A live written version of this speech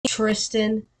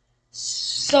Tristan.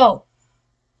 So,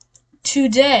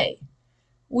 today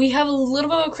we have a little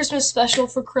bit of a Christmas special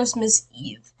for Christmas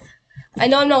Eve. I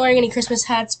know I'm not wearing any Christmas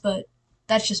hats, but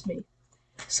that's just me.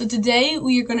 So today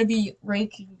we are going to be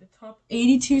ranking the top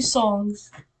 82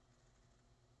 songs.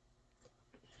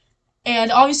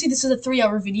 And obviously this is a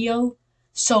 3-hour video,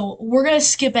 so we're going to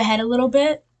skip ahead a little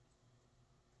bit.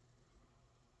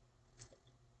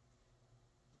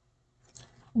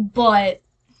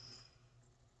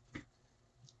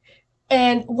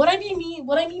 And what I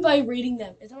mean by rating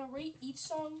them is I'm gonna rate each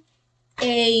song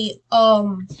a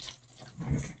out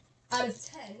of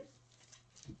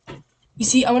 10. You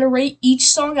see, I'm gonna rate each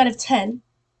song out of 10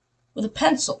 with a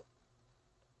pencil.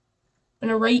 I'm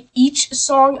gonna rate each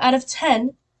song out of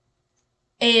 10,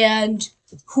 and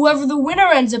whoever the winner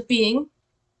ends up being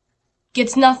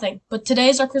gets nothing. But today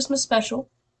is our Christmas special,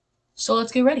 so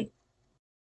let's get ready.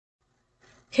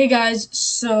 Okay, guys,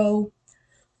 so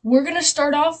we're gonna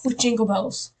start off with Jingle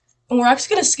Bells, and we're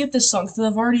actually gonna skip this song because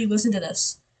I've already listened to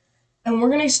this. And we're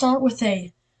gonna start with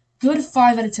a good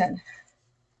 5 out of 10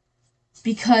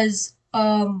 because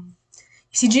you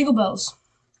see, Jingle Bells,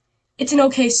 it's an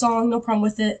okay song, no problem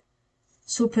with it.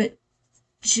 So we'll put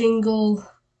Jingle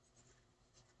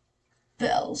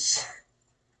Bells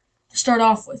to start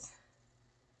off with.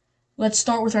 Let's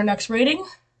start with our next rating.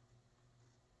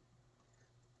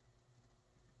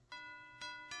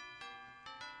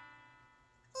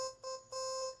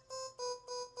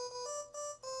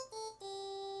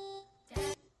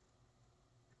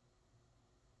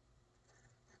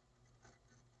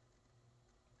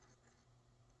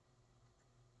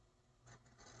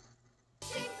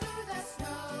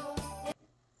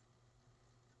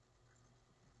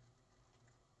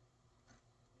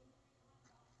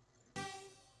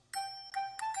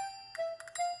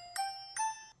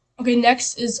 Okay,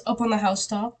 next is Up on the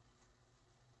Housetop.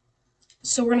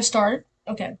 So we're gonna start.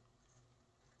 Okay.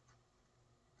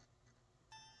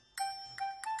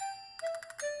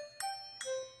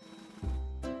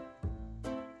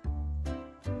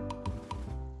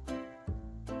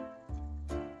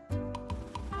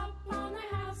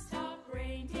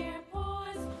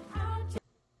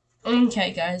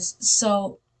 Okay, guys.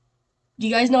 So, do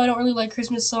you guys know I don't really like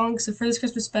Christmas songs? So for this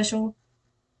Christmas special,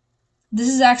 this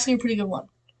is actually a pretty good one.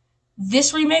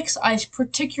 This remix I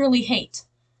particularly hate.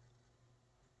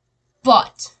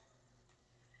 But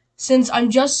since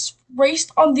I'm just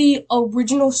based on the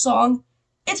original song,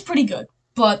 it's pretty good.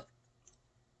 But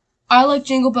I like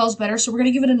Jingle Bells better, so we're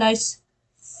going to give it a nice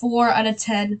 4 out of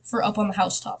 10 for Up on the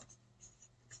Housetop.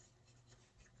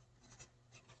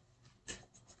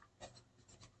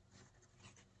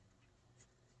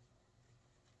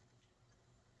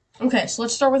 Okay, so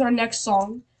let's start with our next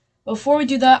song. Before we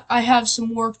do that, I have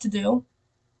some work to do,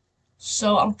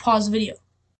 so I'm gonna pause the video.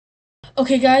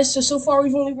 Okay, guys, so far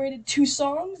we've only rated 2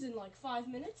 songs in like 5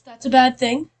 minutes. That's a bad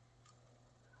thing.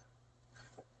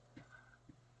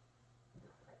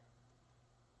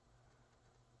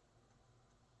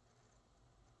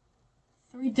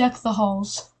 Three Deck the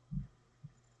Halls.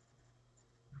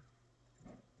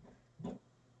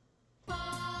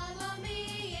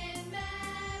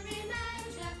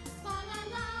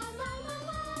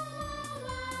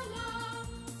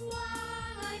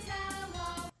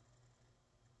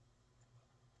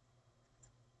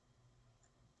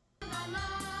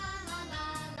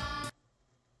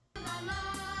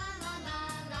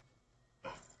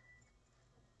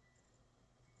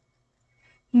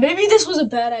 Maybe this was a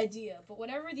bad idea, but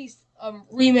whatever these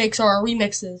remakes are,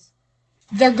 remixes,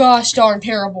 they're gosh darn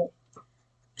terrible.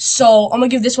 So I'm gonna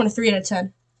give this one a 3 out of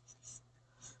 10.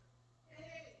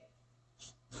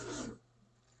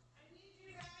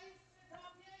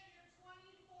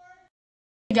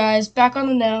 Hey guys, back on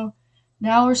the now.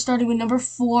 Now we're starting with number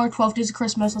 4, 12 Days of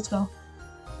Christmas. Let's go.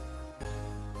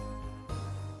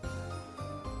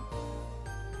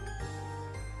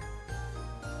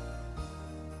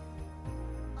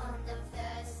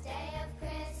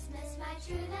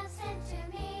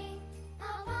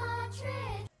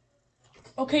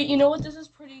 Okay, you know what? This is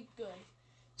pretty good.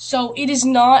 So it is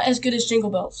not as good as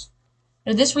Jingle Bells.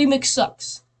 Now this remix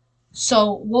sucks.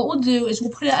 So what we'll do is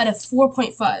we'll put it at a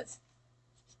 4.5.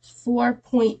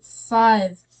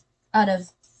 4.5 out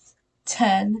of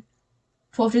 10.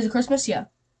 12 Days of Christmas? Yeah.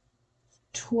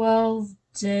 12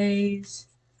 Days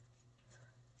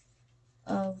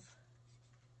of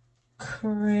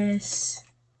Christmas.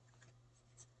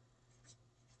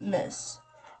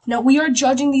 Now we are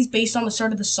judging these based on the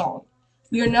start of the song.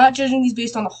 We are not judging these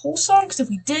based on the whole song, because if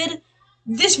we did,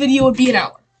 this video would be an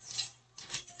hour.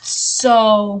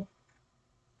 So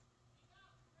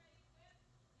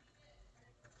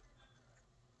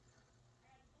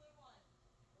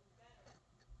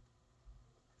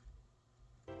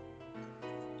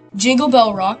Jingle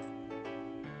Bell Rock.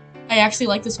 I actually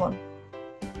like this one.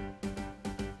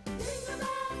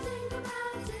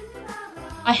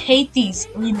 I hate these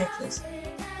remixes.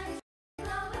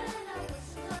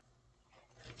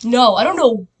 No, I don't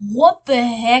know what the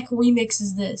heck remix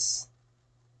is this.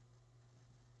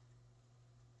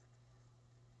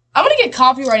 I'm gonna get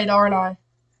copyrighted, aren't I?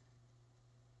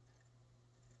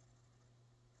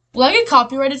 Will I get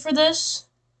copyrighted for this?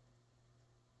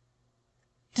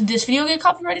 Did this video get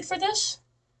copyrighted for this?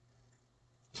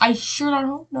 I sure don't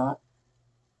hope not.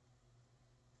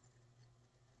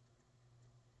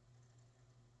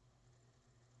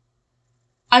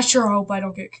 I sure hope I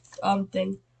don't get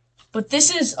thing. But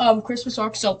this is Christmas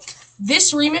Rock, so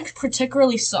this remix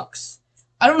particularly sucks.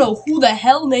 I don't know who the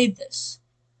hell made this.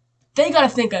 They gotta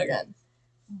think again.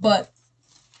 But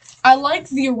I like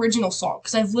the original song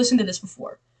because I've listened to this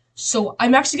before. So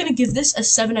I'm actually gonna give this a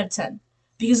 7 out of 10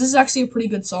 because this is actually a pretty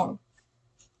good song.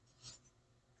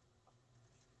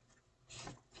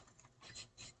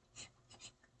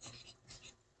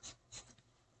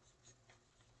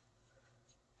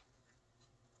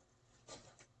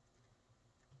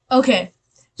 Okay,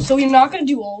 so we're not going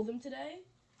to do all of them today,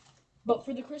 but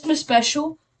for the Christmas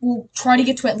special, we'll try to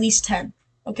get to at least 10,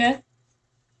 okay?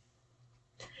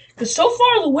 Because so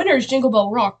far the winner is Jingle Bell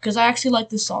Rock, because I actually like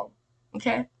this song,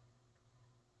 okay?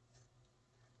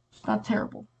 It's not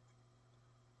terrible.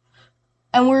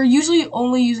 And we're usually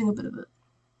only using a bit of it.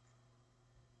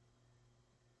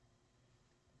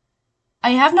 I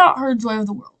have not heard Joy of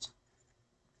the World.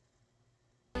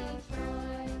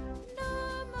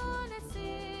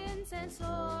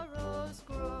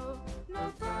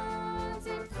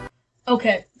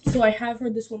 Okay, so I have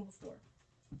heard this one before.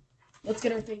 Let's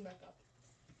get our thing back up.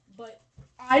 But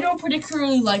I don't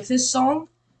particularly like this song,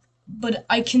 but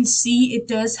I can see it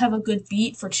does have a good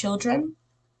beat for children.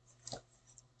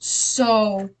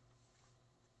 So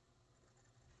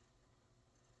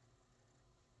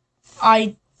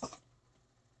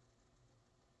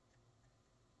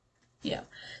yeah.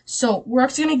 So we're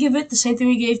actually gonna give it the same thing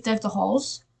we gave Deck the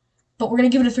Halls, but we're gonna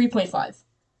give it a 3.5.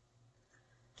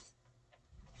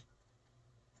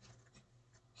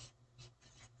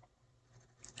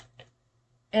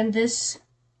 And this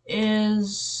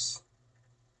is,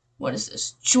 what is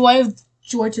this? Joy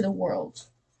to the World.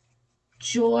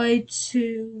 Joy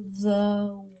to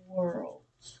the World.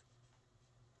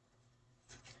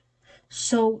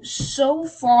 So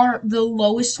far, the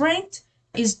lowest ranked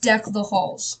is Deck the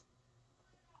Halls,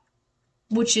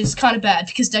 which is kind of bad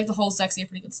because Deck the Halls is actually a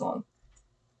pretty good song.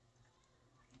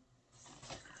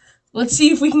 Let's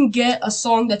see if we can get a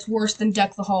song that's worse than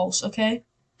Deck the Halls, okay?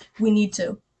 We need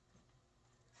to.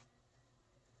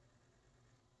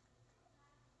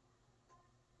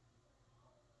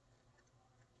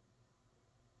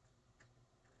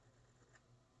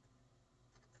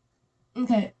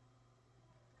 Okay.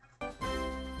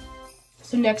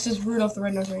 So next is Rudolph the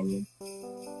Red-Nosed Reindeer.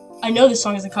 I know this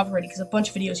song isn't copyrighted because a bunch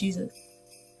of videos use it.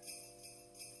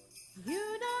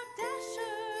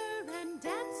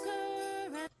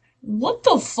 What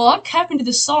the fuck happened to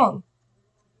this song?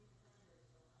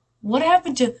 What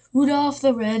happened to Rudolph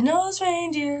the Red-Nosed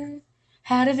Reindeer?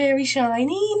 Had a very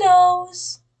shiny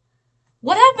nose.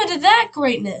 What happened to that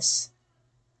greatness?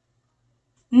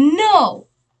 No!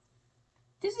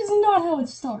 This is not how it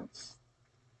starts.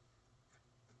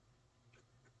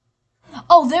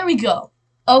 Oh, there we go.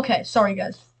 Okay, sorry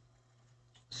guys.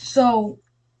 So,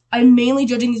 I'm mainly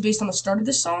judging these based on the start of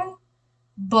this song,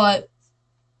 but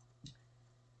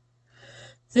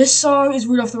this song is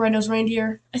Rudolph the Red-Nosed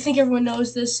Reindeer. I think everyone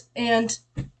knows this, and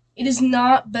it is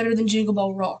not better than Jingle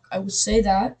Bell Rock. I would say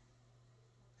that.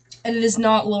 And it is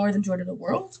not lower than Joy to the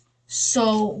World.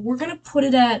 So, we're going to put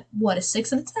it at, what, a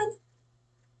 6 out of 10?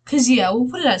 Because, yeah, we'll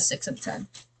put it at 6 out of 10.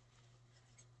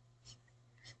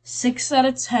 6 out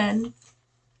of 10.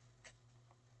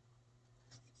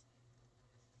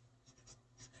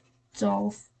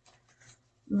 Dolph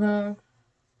the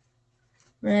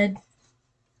Red-Nosed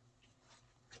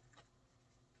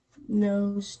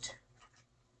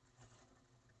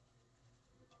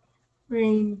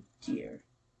Reindeer.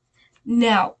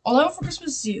 Now, All I Want for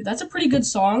Christmas Is You. That's a pretty good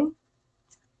song,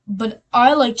 but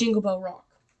I like Jingle Bell Rock.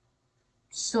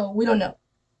 So, we don't know.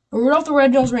 But Rudolph the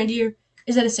Red-Nosed Reindeer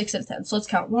is at a 6 out of 10. So, let's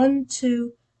count. 1,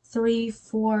 2, 3,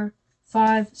 4,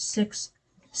 5, 6,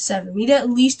 7. We need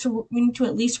to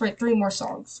at least write 3 more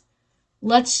songs.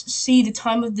 Let's see the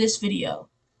time of this video.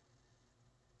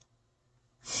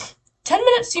 10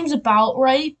 minutes seems about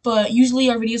right, but usually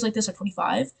our videos like this are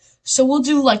 25. So we'll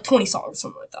do like 20 songs,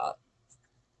 something like that.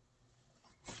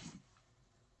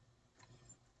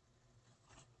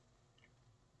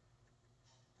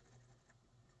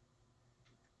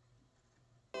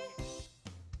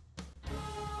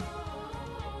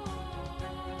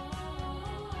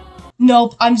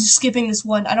 Nope, I'm just skipping this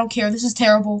one. I don't care. This is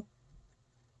terrible.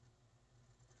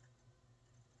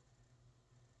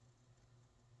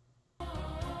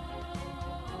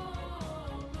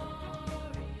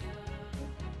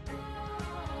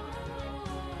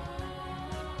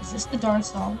 Is this the darn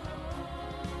song?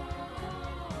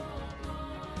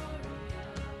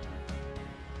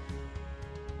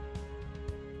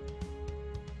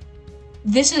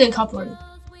 This isn't copyrighted.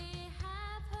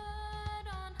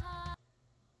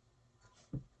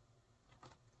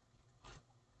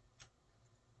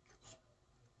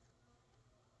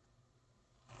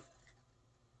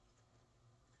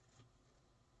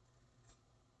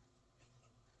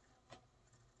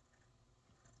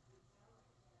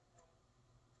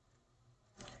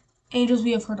 Angels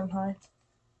we have heard on high.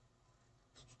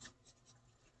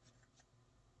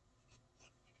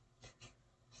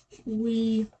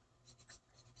 We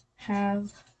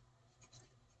have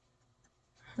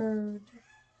heard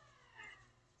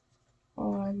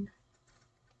on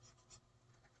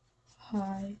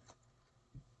high.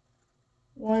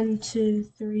 1, 2,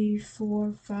 3,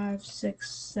 4, 5,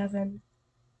 6, 7,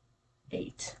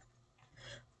 8.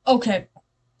 Okay.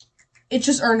 It's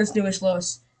just Ernest Newish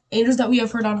Lewis. Angels that we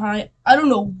have heard on high. I don't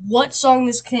know what song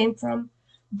this came from,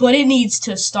 but it needs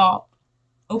to stop.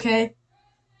 Okay?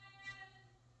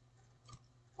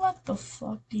 What the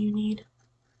fuck do you need?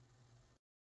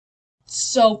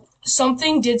 So,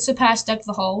 something did surpass Deck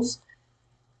the Halls,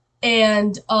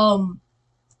 and,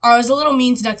 I was a little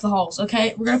mean to Deck the Halls,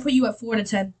 okay? We're gonna put you at 4 to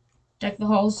 10. Deck the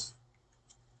Halls.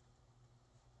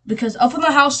 Because Up on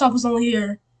the Housetop was only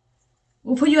here.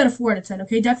 We'll put you at a 4 to 10,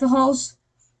 okay? Deck the Halls,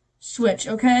 switch,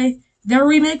 okay? Their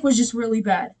remake was just really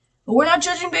bad. But we're not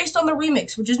judging based on the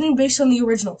remakes. We're judging based on the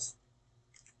originals.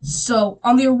 So,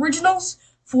 on the originals,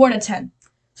 4 to 10.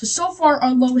 So far,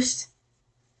 our lowest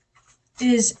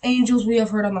is Angels We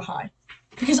Have Heard on the High.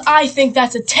 Because I think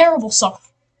that's a terrible song.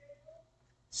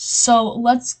 So,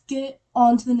 let's get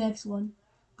on to the next one.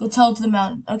 Go Tell It to the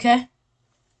Mountain, okay?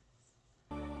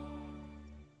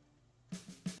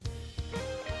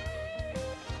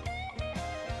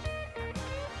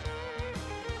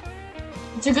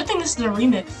 It's a good thing this is a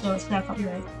remix, so it's not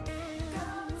copyright.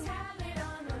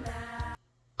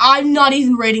 I'm not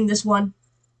even rating this one.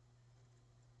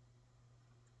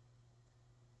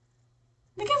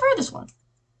 I think I've heard this one.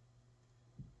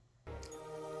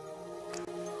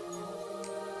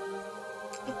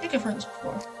 I think I've heard this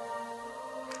before.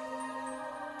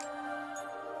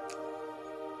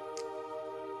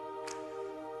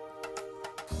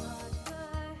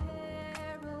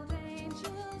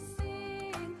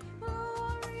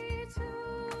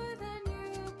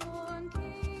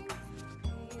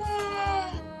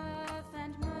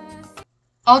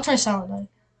 I'll try Silent Night.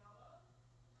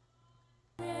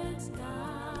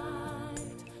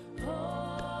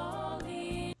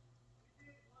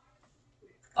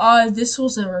 This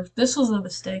was a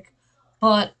mistake,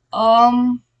 but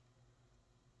oh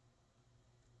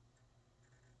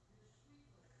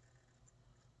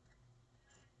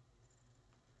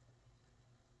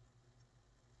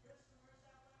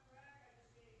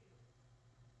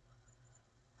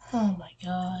my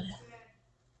god.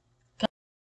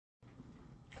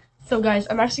 So guys,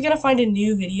 I'm actually gonna find a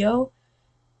new video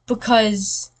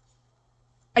because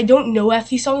I don't know half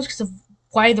these songs because of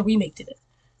why the remake did it.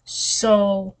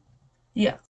 So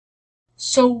yeah.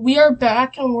 So we are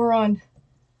back and we're on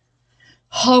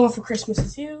All I Want for Christmas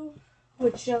Is You,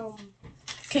 which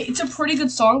okay, it's a pretty good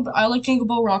song, but I like Jingle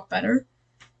Bell Rock better.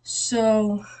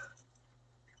 So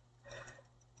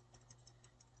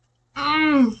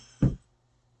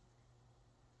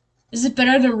is it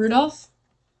better than Rudolph?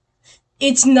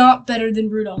 It's not better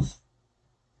than Rudolph.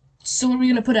 So what are we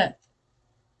gonna put at?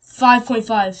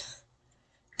 5.5.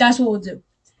 That's what we'll do.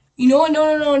 You know what?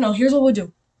 No. Here's what we'll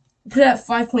do. We'll put it at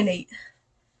 5.8.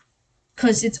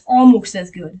 Because it's almost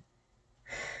as good.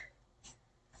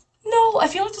 No, I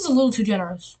feel like that's a little too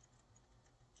generous.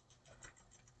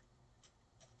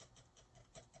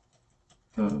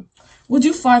 We'll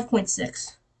do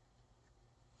 5.6.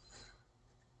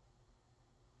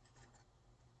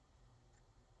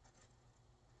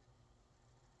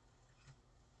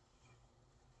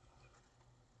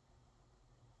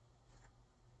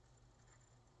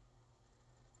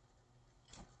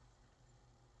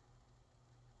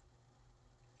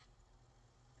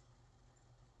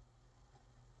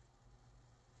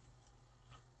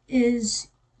 Is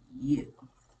you.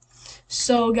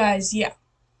 So, guys, yeah.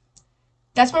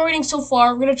 That's my rating so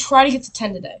far. We're going to try to get to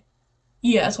 10 today.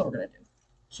 Yeah, that's what we're going to do.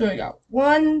 So, we got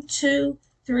 1, 2,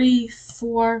 3,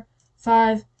 4,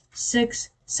 5, 6,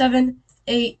 7,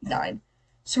 8, 9.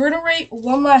 So, we're going to rate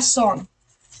one last song.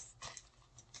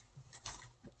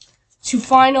 to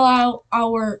final out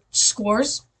our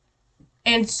scores.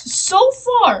 And so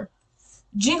far,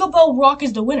 Jingle Bell Rock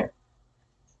is the winner.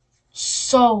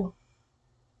 So,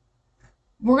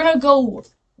 we're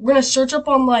gonna search up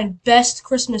online best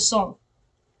Christmas song.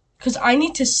 Because I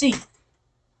need to see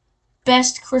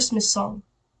best Christmas song.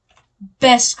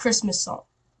 Best Christmas song.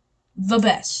 The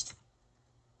best.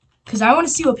 Because I want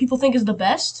to see what people think is the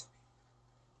best.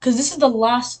 Because this is the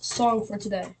last song for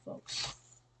today, folks.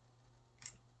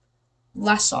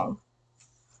 Last song.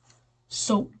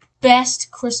 So,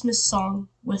 best Christmas song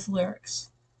with lyrics.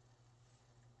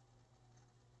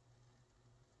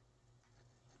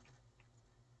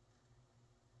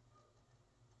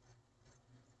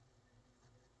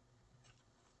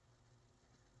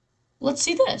 Let's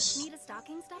see this. Need a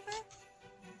stocking stuffer?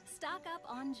 Stock up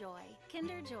on Joy,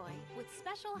 Kinder Joy, with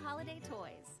special holiday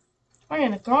toys.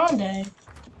 Ariana Grande.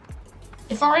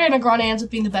 If Ariana Grande ends up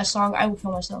being the best song, I will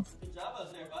kill myself. Good job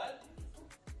out there, bud.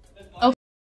 Okay.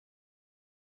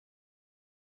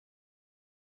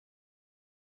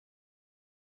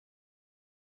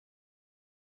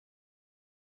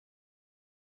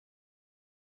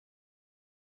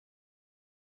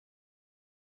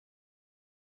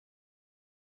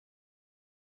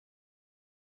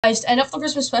 Guys, to end up the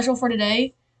Christmas special for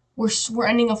today, we're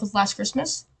ending off with Last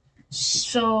Christmas.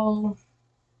 So,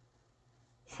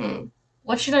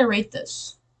 what should I rate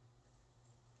this?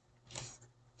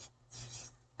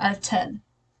 Out of 10.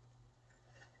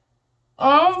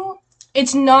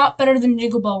 It's not better than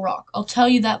Jingle Bell Rock. I'll tell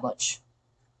you that much.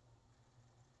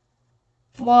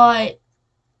 But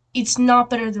it's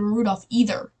not better than Rudolph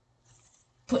either.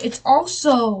 But it's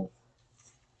also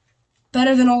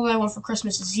better than All I Want for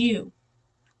Christmas Is You.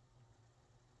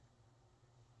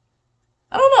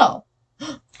 I don't know.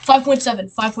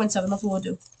 5.7. 5.7. That's what we'll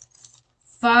do.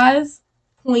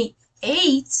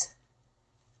 5.8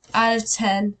 out of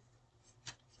 10.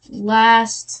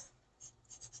 Last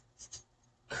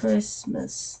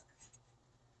Christmas.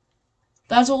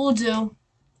 That's what we'll do.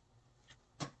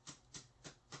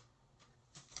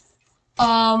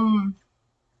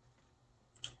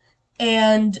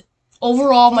 And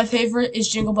overall, my favorite is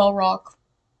Jingle Bell Rock.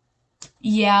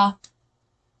 Yeah.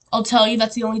 I'll tell you,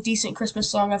 that's the only decent Christmas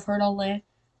song I've heard all day.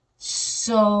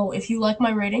 So, if you like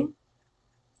my rating,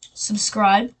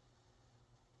 subscribe.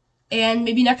 And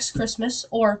maybe next Christmas,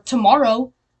 or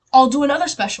tomorrow, I'll do another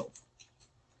special.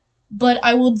 But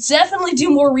I will definitely do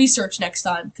more research next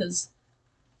time, because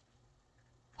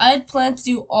I had planned to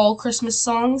do all Christmas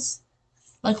songs,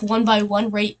 like one by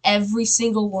one, rate every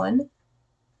single one.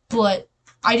 But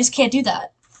I just can't do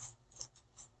that.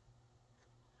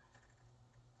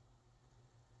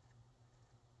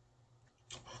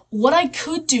 What I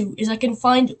could do is I can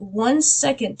find 1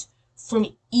 second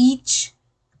from each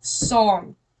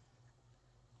song.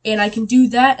 And I can do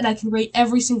that, and I can rate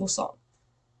every single song.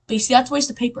 But you see, that's a waste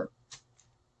of paper.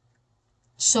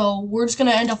 So, we're just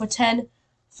going to end up with 10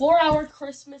 for our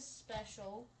Christmas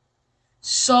special.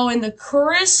 So, in the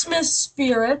Christmas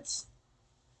spirit,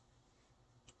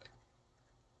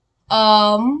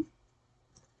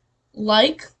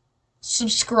 like,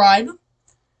 subscribe,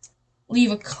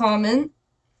 leave a comment,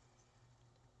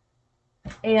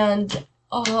 and,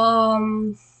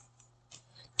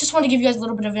 just want to give you guys a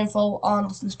little bit of info on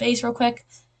Lost in Space real quick.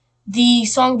 The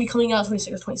song will be coming out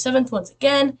 26th or 27th. Once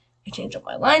again, I changed up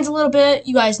my lines a little bit.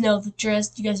 You guys know the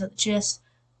gist.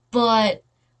 But,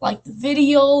 like the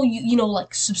video,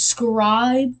 like,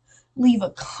 subscribe, leave a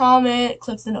comment,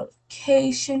 click the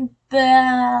notification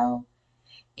bell.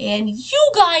 And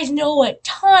you guys know what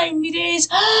time it is.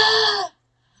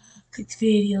 Click the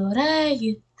video right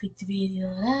here. Click the video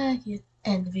right here.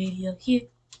 And the video here.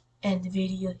 And the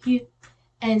video here.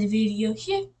 And the video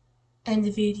here. And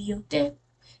the video there.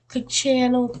 Click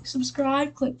channel,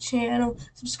 subscribe, click channel,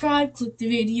 subscribe, click the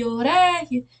video right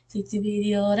here. Click the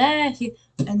video right here.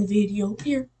 And the video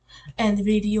here. And the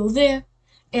video there.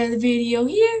 And the video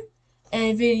here.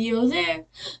 And the video there.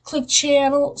 Click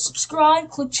channel,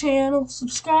 subscribe, click channel,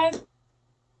 subscribe.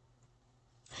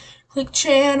 Click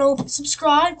channel,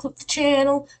 subscribe, click the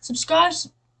channel, subscribe.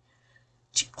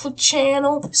 Click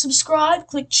channel, subscribe,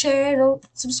 click channel,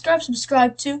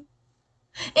 subscribe to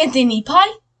Anthony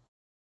Pie.